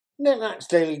Knickknacks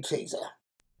Daily Teaser.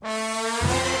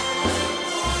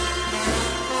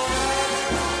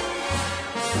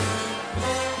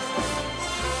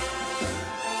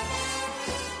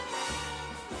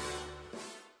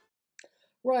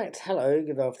 Right, hello,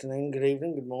 good afternoon, good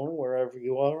evening, good morning, wherever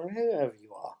you are and whoever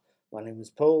you are. My name is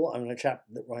Paul. I'm the chap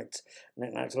that writes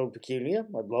Knickknacks Old Peculiar,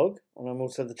 my blog, and I'm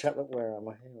also the chap that, where am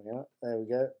I? Here we are, there we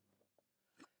go.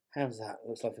 How's that?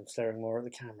 Looks like I'm staring more at the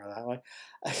camera that way.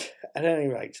 At any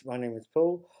rate, my name is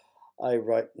Paul. I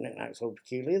write Knickknacks Old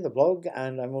Peculiar, the blog,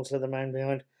 and I'm also the man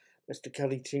behind Mr.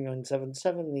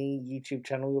 Cully2977, the YouTube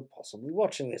channel you're possibly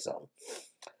watching this on.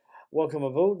 Welcome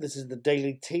aboard. This is the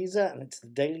Daily Teaser, and it's the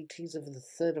Daily Teaser for the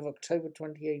 3rd of October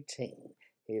 2018.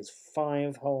 Here's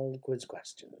 5 whole quiz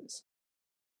questions.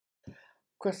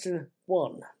 Question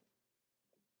 1.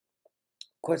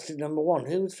 Question number 1.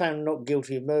 Who was found not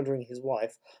guilty of murdering his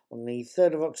wife on the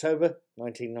 3rd of October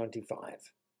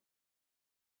 1995?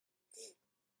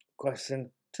 Question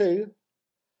 2.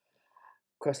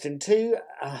 Question 2.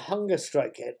 A hunger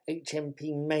strike at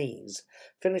HMP Maze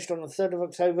finished on the 3rd of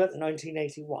October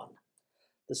 1981.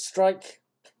 The strike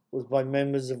was by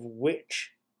members of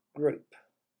which group?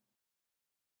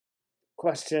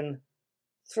 Question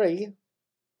 3.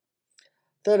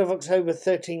 3rd of October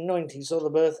 1390 saw the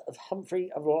birth of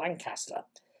Humphrey of Lancaster.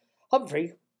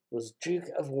 Humphrey was Duke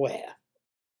of where?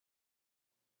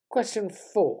 Question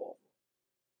 4.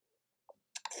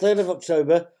 3rd of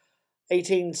October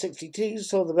 1862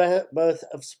 saw the birth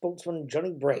of sportsman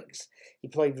Johnny Briggs. He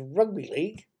played rugby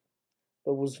league,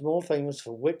 but was more famous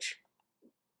for which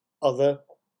other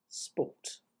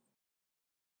sport?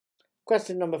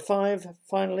 Question number 5,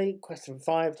 finally, question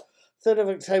 5. 3rd of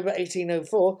October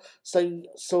 1804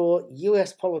 saw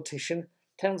US politician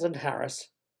Townsend Harris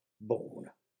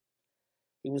born.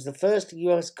 He was the first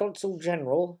US Consul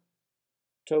General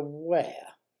to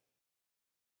where?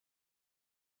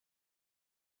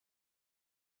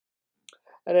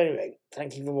 At any rate,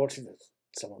 thank you for watching this.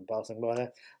 Someone passing by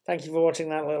there. Thank you for watching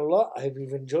that little lot. I hope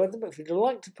you've enjoyed them. If you'd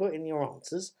like to put in your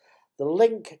answers, the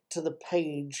link to the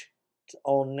page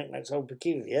on Knickknacks Old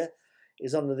Peculiar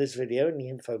is under this video in the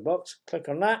info box. Click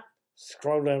on that,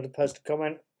 scroll down to post a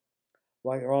comment,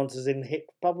 write your answers in, hit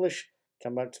publish,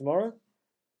 come back tomorrow.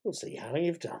 We'll see how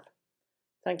you've done.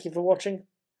 Thank you for watching.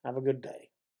 Have a good day.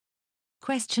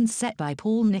 Questions set by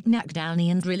Paul Knickknack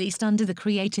Downey and released under the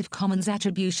Creative Commons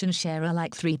Attribution Share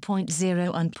Alike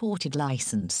 3.0 Unported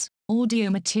license.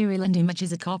 Audio material and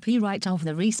images are copyright of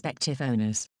the respective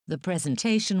owners. The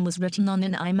presentation was written on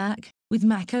an iMac, with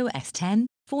Mac OS X,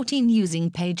 14 using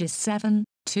Pages 7,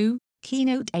 2,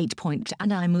 Keynote 8.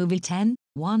 And iMovie 10,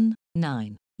 1,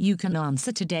 9. You can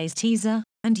answer today's teaser,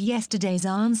 and yesterday's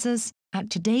answers, at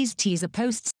today's teaser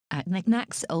posts, at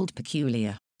Knickknacks Old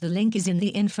Peculiar. The link is in the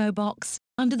info box,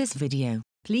 under this video.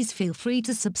 Please feel free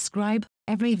to subscribe,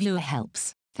 every view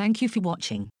helps. Thank you for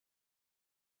watching.